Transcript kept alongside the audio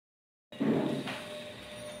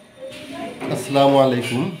আসসালামু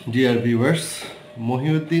আলাইকুম dear viewers,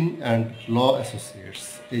 Mohiuddin and law associates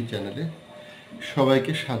এই চ্যানেলে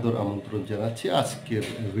সবাইকে সাদর আমন্ত্রণ জানাচ্ছি আজকের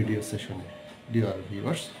ভিডিও সেশনে। ডিয়ার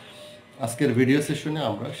ভিউয়ার্স, আজকের ভিডিও সেশনে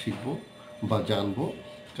আমরা শিখব বা জানব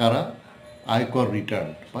কারা আয়কর রিটার্ন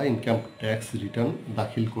বা ইনকাম ট্যাক্স রিটার্ন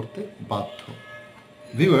দাখিল করতে বাধ্য।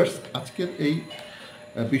 ভিউয়ার্স, আজকের এই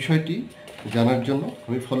বিষয়টি জানার জন্য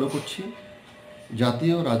আমি ফলো করছি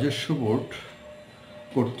জাতীয় রাজস্ব বোর্ড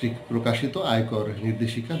কর্তৃক প্রকাশিত আয়কর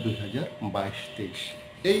নির্দেশিকা 2022-23।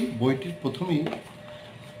 এই বইটির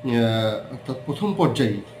অর্থাৎ প্রথম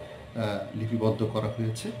পর্যায়ে লিপিবদ্ধ করা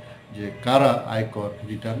হয়েছে যে কারা আয়কর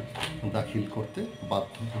রিটার্ন দাখিল করতে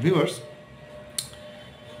বাধ্য। ভিউয়ার্স,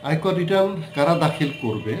 আয়কর রিটার্ন কারা দাখিল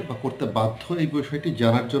করবে বা করতে বাধ্য এই বিষয়টি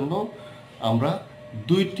জানার জন্য আমরা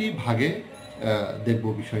দুইটি ভাগে দেখব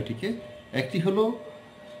বিষয়টিকে। একটি হলো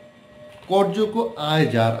করযোগ্য আয়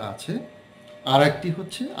যার আছে, আর একটি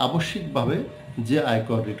হচ্ছে আবশ্যিকভাবে যে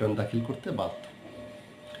আয়কর রিটার্ন দাখিল করতে বাধ্য।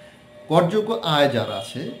 করযোগ্য আয় যার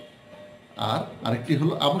আছে আর আরেকটি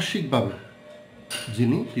হলো আবশ্যিকভাবে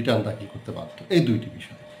যিনি রিটার্ন দাখিল করতে বাধ্য, এই দুইটি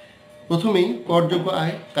বিষয়। প্রথমেই করযোগ্য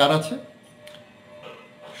আয় কার আছে।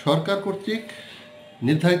 সরকার কর্তৃক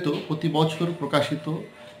নির্ধারিত প্রতি বছর প্রকাশিত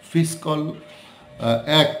ফিসকাল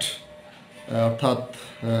অ্যাক্ট অর্থাৎ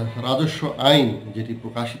রাজস্ব আইন যেটি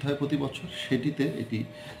প্রকাশিত হয় প্রতি বছর, সেটিতে এটি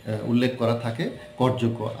উল্লেখ করা থাকে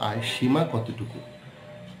করযোগ্য আয় সীমা কতটুকু।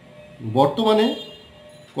 বর্তমানে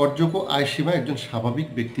করযোগ্য আয় সীমা একজন স্বাভাবিক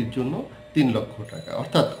ব্যক্তির জন্য 3 লক্ষ টাকা।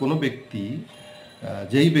 অর্থাৎ কোনো ব্যক্তি,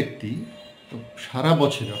 যেই ব্যক্তি সারা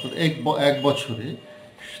বছরে অর্থাৎ এক বছরে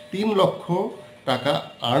 3 লক্ষ টাকা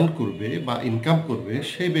আর্ন করবে বা ইনকাম করবে,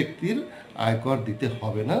 সেই ব্যক্তির আয়কর দিতে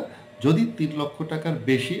হবে না। যদি 3 লক্ষ টাকার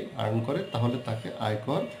বেশি আর্ন করে তাহলে তাকে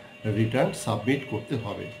আয়কর রিটার্ন সাবমিট করতে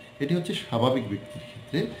হবে। এটি হচ্ছে স্বাভাবিক ব্যক্তির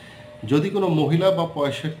ক্ষেত্রে। যদি কোনো মহিলা বা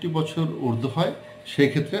 65 বছর ঊর্ধ্ব হয়, সেই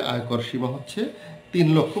ক্ষেত্রে আয়কর সীমা হচ্ছে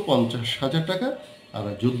 3,50,000 টাকা। আর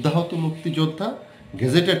যুদ্ধাহত মুক্তিযোদ্ধা,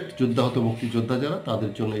 গেজেটেড যুদ্ধাহত মুক্তিযোদ্ধা যারা,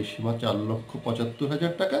 তাদের জন্য এই সীমা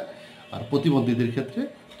 4,75,000 টাকা। আর প্রতিবন্ধীদের ক্ষেত্রে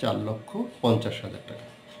 4,50,000 টাকা।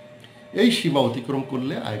 এই সীমা অতিক্রম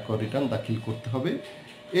করলে আয়কর রিটার্ন দাখিল করতে হবে।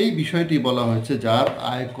 এই বিষয়টি বলা হয়েছে যার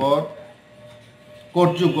আয়কর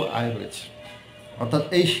করযোগ্য আয় রয়েছে। অর্থাৎ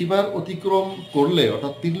এই সীমার অতিক্রম করলে,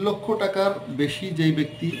 অর্থাৎ 3 লক্ষ টাকার বেশি যেই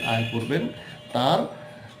ব্যক্তি আয় করবেন তার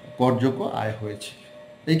করযোগ্য আয় হয়েছে,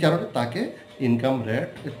 এই কারণে তাকে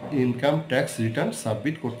ইনকাম ট্যাক্স রিটার্ন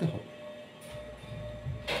সাবমিট করতে হবে।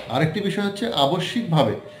 আরেকটি বিষয় হচ্ছে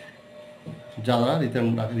আবশ্যিকভাবে যারা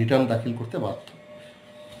রিটার্ন দাখিল করতে বাধ্য।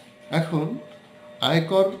 এখন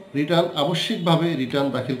আয়কর রিটার্ন আবশ্যিকভাবে রিটার্ন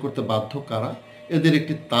দাখিল করতে বাধ্য কারা, এদের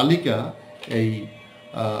একটি তালিকা এই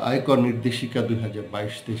আয়কর নির্দেশিকা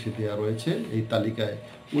 2022-23 দেওয়া রয়েছে। এই তালিকায়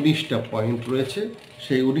 19টা পয়েন্ট রয়েছে।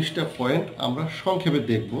 সেই 19টা পয়েন্ট আমরা সংক্ষেপে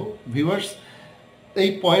দেখব। ভিউয়ার্স, এই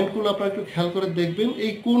পয়েন্টগুলো আপনারা একটু খেয়াল করে দেখবেন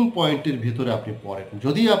এই কোন পয়েন্টের ভিতরে আপনি পড়েন।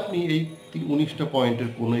 যদি আপনি এই 19টা পয়েন্টের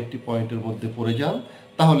কোনো একটি পয়েন্টের মধ্যে পড়ে যান,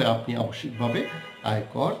 তাহলে আপনি আবশ্যিকভাবে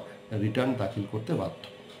আয়কর রিটার্ন দাখিল করতে বাধ্য।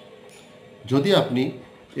 যদি আপনি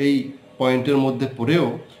এই পয়েন্টের মধ্যে পড়েও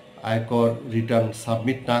আয়কর রিটার্ন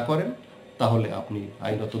সাবমিট না করেন, তাহলে আপনি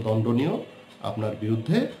আইনত দণ্ডনীয়, আপনার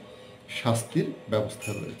বিরুদ্ধে শাস্তির ব্যবস্থা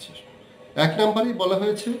রয়েছে। 1 নম্বরেই বলা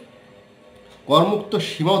হয়েছে করমুক্ত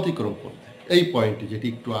সীমা অতিক্রম করলে। এই পয়েন্টটি যেটি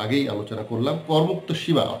একটু আগেই আলোচনা করলাম, করমুক্ত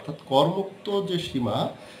সীমা অর্থাৎ করমুক্ত যে সীমা,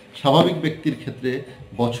 স্বাভাবিক ব্যক্তির ক্ষেত্রে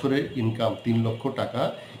বছরে ইনকাম 3 লক্ষ টাকা,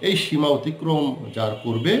 এই সীমা অতিক্রম যার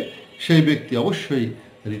করবে সেই ব্যক্তি অবশ্যই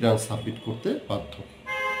রিটার্ন সাবমিট করতে বাধ্য।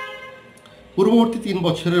 পূর্ববর্তী 3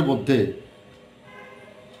 বছরের মধ্যে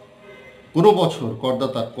কোনো বছর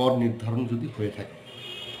করদাতার কর নির্ধারণ যদি হয়ে থাকে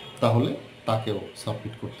তাহলে তাকেও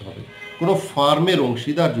সাবমিট করতে হবে। কোনো ফার্মের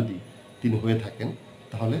অংশীদার যদি তিনি হয়ে থাকেন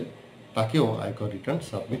তাহলে তাকেও আয়কর রিটার্ন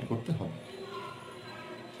সাবমিট করতে হবে।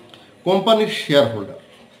 কোম্পানির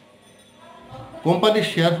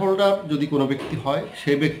শেয়ার হোল্ডার যদি কোনো ব্যক্তি হয়,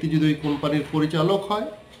 সেই ব্যক্তি যদি ওই কোম্পানির পরিচালক হয়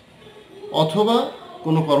অথবা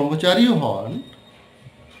কোনো কর্মচারীও হন,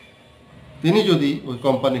 তিনি যদি ওই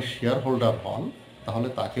কোম্পানির শেয়ার হোল্ডার হন তাহলে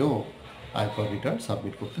তাকেও আয়কর রিটার্ন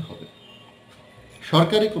সাবমিট করতে হবে।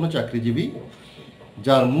 সরকারি কোনো চাকরিজীবী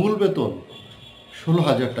যার মূল বেতন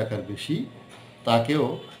 16,000 টাকার বেশি, তাকেও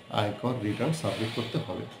আয়কর রিটার্ন সাবমিট করতে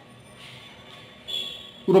হবে।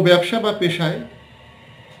 কোনো ব্যবসা বা পেশায়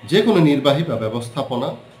যে কোনো নির্বাহী বা ব্যবস্থাপনা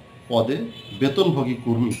পদে বেতনভোগী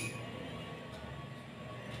কর্মী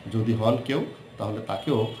যদি হন কেউ, তাহলে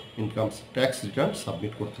তাকেও ইনকাম ট্যাক্স রিটার্ন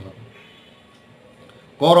সাবমিট করতে হবে।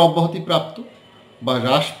 কর অব্যাহতিপ্রাপ্ত বা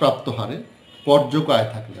হ্রাসপ্রাপ্ত হারে করযোগ্য আয়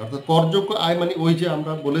থাকলে, অর্থাৎ করযোগ্য আয় মানে ওই যে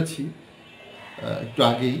আমরা বলেছি একটু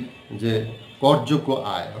আগেই যে করযোগ্য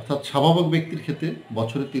আয়, অর্থাৎ স্বাভাবিক ব্যক্তির ক্ষেত্রে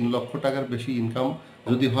বছরে 3 লক্ষ টাকার বেশি ইনকাম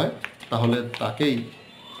যদি হয় তাহলে তাকেই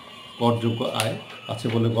করযোগ্য আয় আছে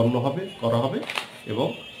বলে গণ্য করা হবে এবং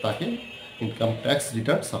তাকে ইনকাম ট্যাক্স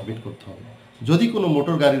রিটার্ন সাবমিট করতে হবে। যদি কোনো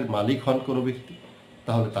মোটর গাড়ির মালিক হন কোনো ব্যক্তি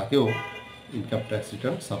তাহলে তাকেও ইনকাম ট্যাক্স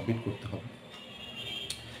রিটার্ন সাবমিট করতে হবে।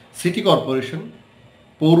 সিটি কর্পোরেশন,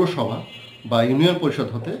 পৌরসভা বা ইউনিয়ন পরিষদ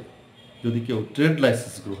হতে যদি কেউ ট্রেড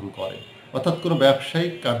লাইসেন্স গ্রহণ করে, অর্থাৎ কোনো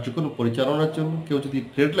ব্যবসায়িক কার্যক্রম পরিচালনার জন্য কেউ যদি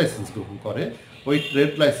ট্রেড লাইসেন্স গ্রহণ করে, ওই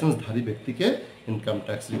ট্রেড লাইসেন্সধারী ব্যক্তিকে ইনকাম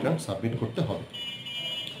ট্যাক্স রিটার্ন সাবমিট করতে হবে।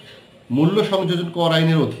 মূল্য সংযোজন কর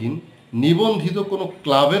আইনের অধীন নিবন্ধিত কোনো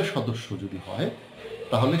ক্লাবের সদস্য যদি হয়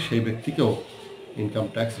তাহলে সেই ব্যক্তিকেও ইনকাম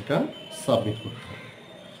ট্যাক্স রিটার্ন সাবমিট করতে হবে।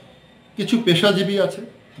 কিছু পেশাজীবী আছে,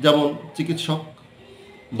 যেমন চিকিৎসক,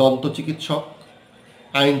 দন্ত চিকিৎসক,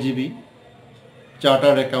 আইনজীবী,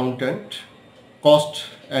 chartered accountant, cost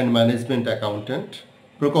and management accountant,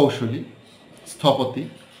 প্রকৌশলী, স্থপতি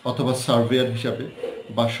অথবা সার্ভেয়ার হিসাবে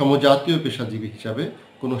বা সমজাতীয় পেশাজীবী হিসাবে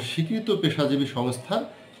কোনো স্বীকৃত পেশাজীবী সংস্থার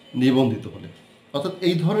নিবন্ধিত হলে, অর্থাৎ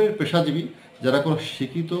এই ধরনের পেশাজীবী যারা কোনো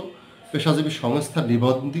স্বীকৃত পেশাজীবী সংস্থার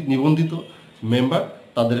নিবন্ধিত মেম্বার,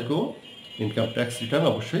 তাদেরকেও ইনকাম ট্যাক্স রিটার্ন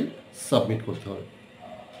অবশ্যই সাবমিট করতে হবে।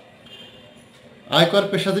 আয়কর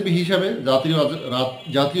পেশাজীবী হিসাবে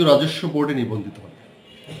জাতীয় রাজস্ব বোর্ডে নিবন্ধিত হবে।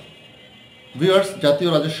 ভিউয়ার্স, জাতীয়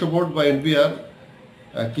রাজস্ব বোর্ড বা এনবিআর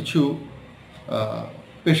কিছু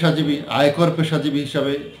পেশাজীবী আয়কর পেশাজীবী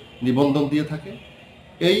হিসাবে নিবন্ধন দিয়ে থাকে।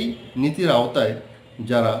 এই নীতির আওতায়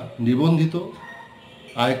যারা নিবন্ধিত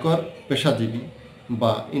আয়কর পেশাজীবী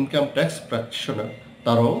বা ইনকাম ট্যাক্স প্র্যাকটিশনার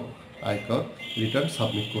তারাও আয়কর রিটার্ন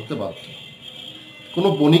সাবমিট করতে বাধ্য। কোনো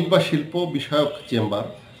বণিক বা শিল্প বিষয়ক চেম্বার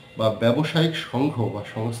বা ব্যবসায়িক সংঘ বা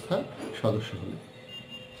সংস্থার সদস্য হলে,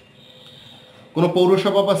 কোনো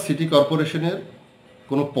পৌরসভা বা সিটি কর্পোরেশনের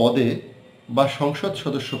কোনো পদে বা সংসদ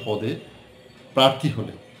সদস্য পদে প্রার্থী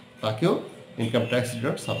হলে তাকেও ইনকাম ট্যাক্স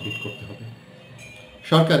রিটার্ন সাবমিট করতে হবে।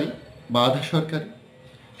 সরকারি বা আধা সরকারি,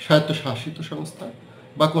 স্বায়ত্তশাসিত সংস্থা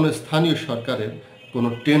বা কোনো স্থানীয় সরকারের কোনো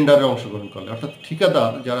টেন্ডারে অংশগ্রহণ করলে, অর্থাৎ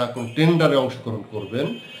ঠিকাদার যারা কোনো টেন্ডারে অংশগ্রহণ করবেন,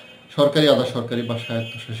 সরকারি, আধা সরকারি বা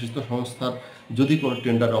স্বায়ত্তশাসিত সংস্থার যদি কোনো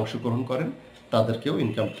টেন্ডারে অংশগ্রহণ করেন তাদেরকেও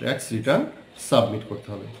ইনকাম ট্যাক্স রিটার্ন সাবমিট করতে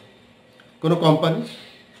হবে। কোনো কোম্পানি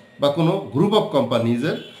বা কোনো গ্রুপ অফ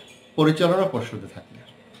কোম্পানিজের পরিচালনা পর্ষদে থাকলে,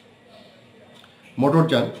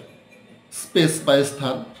 মোটরযান, স্পেস বা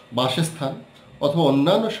স্থান, বাসস্থান অথবা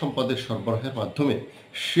অন্যান্য সম্পদের সরবরাহের মাধ্যমে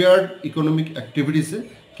শেয়ার্ড ইকোনমিক অ্যাক্টিভিটিসে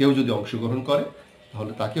কেউ যদি অংশগ্রহণ করে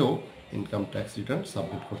তাহলে তাকেও ইনকাম ট্যাক্স রিটার্ন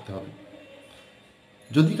সাবমিট করতে হবে।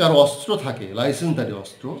 যদি কারো অস্ত্র থাকে, লাইসেন্সধারী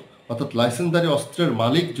অস্ত্র, অর্থাৎ লাইসেন্সধারী অস্ত্রের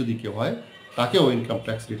মালিক যদি কেউ হয় তাকেও ইনকাম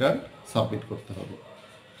ট্যাক্স রিটার্ন সাবমিট করতে হবে।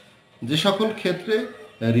 যে সকল ক্ষেত্রে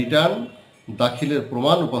রিটার্ন দাখিলের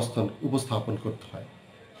প্রমাণ উপস্থাপন করতে হয়,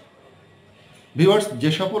 ভিউয়ার্স,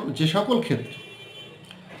 যে সকল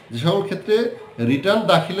ক্ষেত্রে রিটার্ন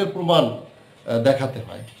দাখিলের প্রমাণ দেখাতে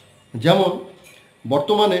হয়, যেমন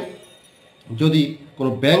বর্তমানে যদি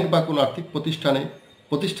কোনো ব্যাংক বা কোনো আর্থিক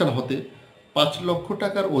প্রতিষ্ঠান হতে 5 লক্ষ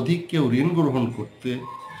টাকার অধিক কেউ ঋণ গ্রহণ করতে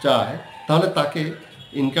চায় তাহলে তাকে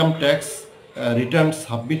ইনকাম ট্যাক্স রিটার্ন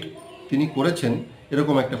সাবমিট তিনি করেছেন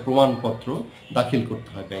এরকম একটা প্রমাণপত্র দাখিল করতে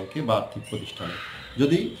হয় ব্যাংকে বা আর্থিক প্রতিষ্ঠানে।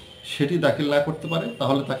 যদি সেটি দাখিল না করতে পারে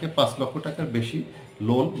তাহলে তাকে 5 লক্ষ টাকার বেশি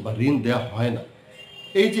লোন বা ঋণ দেওয়া হয় না।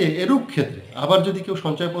 এই যে এরূপ ক্ষেত্রে আবার যদি কেউ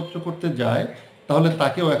সঞ্চয়পত্র করতে যায় তাহলে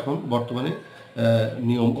তাকেও এখন বর্তমানে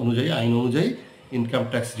নিয়ম অনুযায়ী, আইন অনুযায়ী ইনকাম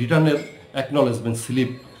ট্যাক্স রিটার্নের অ্যাকনলেজমেন্ট স্লিপ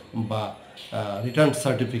বা রিটার্ন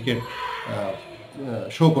সার্টিফিকেট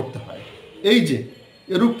শো করতে হয়। এই যে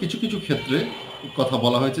এরূপ কিছু কিছু ক্ষেত্রে কথা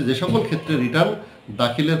বলা হয়েছে, যে সকল ক্ষেত্রে রিটার্ন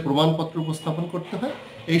দাখিলের প্রমাণপত্র উপস্থাপন করতে হয়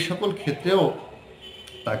এই সকল ক্ষেত্রেও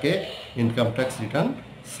তাকে ইনকাম ট্যাক্স রিটার্ন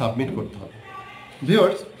সাবমিট করতে হবে।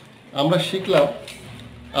 ভিউয়ার্স, আমরা শিখলাম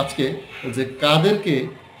আজকে যে কাদেরকে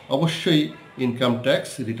অবশ্যই ইনকাম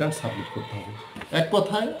ট্যাক্স রিটার্ন সাবমিট করতে হবে। এক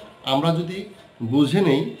কথায় আমরা যদি বুঝে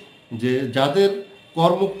নেই যে যাদের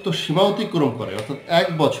করমুক্ত সীমা অতিক্রম করে, অর্থাৎ 1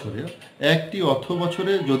 বছরে একটি অর্থ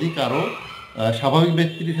বছরে যদি কারো স্বাভাবিক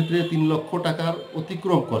ব্যক্তির ক্ষেত্রে 3 লক্ষ টাকার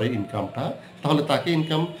অতিক্রম করে ইনকামটা, তাহলে তাকে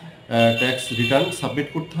ইনকাম ট্যাক্স রিটার্ন সাবমিট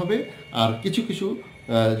করতে হবে। আর কিছু কিছু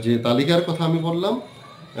যে তালিকার কথা আমি বললাম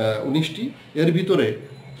 19টি, এর ভিতরে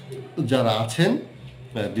যারা আছেন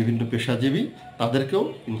বিভিন্ন পেশাজীবী তাদেরকেও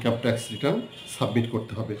ইনকাম ট্যাক্স রিটার্ন সাবমিট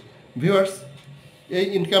করতে হবে। ভিউয়ার্স, এই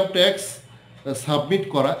ইনকাম ট্যাক্স সাবমিট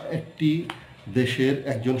করা একটি দেশের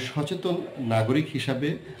একজন সচেতন নাগরিক হিসাবে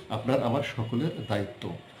আপনার আমার সকলের দায়িত্ব।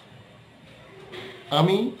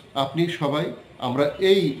 আপনি সবাই আমরা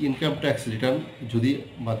এই ইনকাম ট্যাক্স রিটার্ন যদি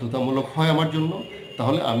বাধ্যতামূলক হয় আমার জন্য,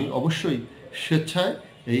 তাহলে আমি অবশ্যই স্বেচ্ছায়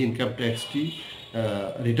এই ইনকাম ট্যাক্সটি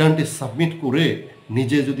রিটার্নটি সাবমিট করে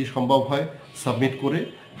নিজে যদি সম্ভব হয় সাবমিট করে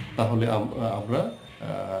তাহলে আমরা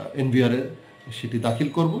এনবিআরে সেটি দাখিল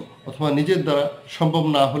করব, অথবা নিজের দ্বারা সম্ভব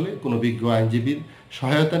না হলে কোনো বিজ্ঞ আইনজীবীর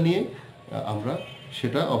সহায়তা নিয়ে আমরা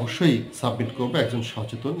সেটা অবশ্যই সাবমিট করব একজন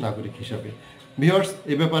সচেতন নাগরিক হিসাবে। ভিউয়ার্স,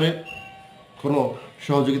 এ ব্যাপারে কোনো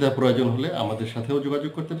সহযোগিতার প্রয়োজন হলে আমাদের সাথেও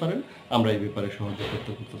যোগাযোগ করতে পারেন, আমরা এই ব্যাপারে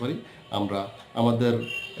সহযোগিতা করতে পারি। আমাদের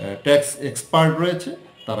ট্যাক্স এক্সপার্ট রয়েছে,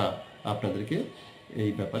 তারা আপনাদেরকে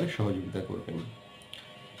এই ব্যাপারে সহযোগিতা করবেন।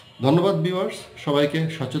 ধন্যবাদ ভিউয়ার্স, সবাইকে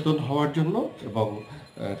সচেতন হওয়ার জন্য এবং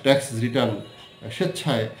ট্যাক্স রিটার্ন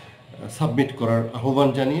স্বেচ্ছায় সাবমিট করার আহ্বান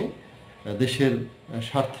জানিয়ে, দেশের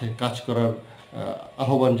স্বার্থে কাজ করার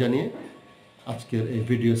আহ্বান জানিয়ে আজকের এই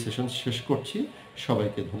ভিডিও সেশন শেষ করছি।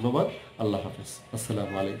 সবাইকে ধন্যবাদ। আল্লাহ হাফেজ।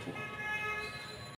 আসসালামু আলাইকুম।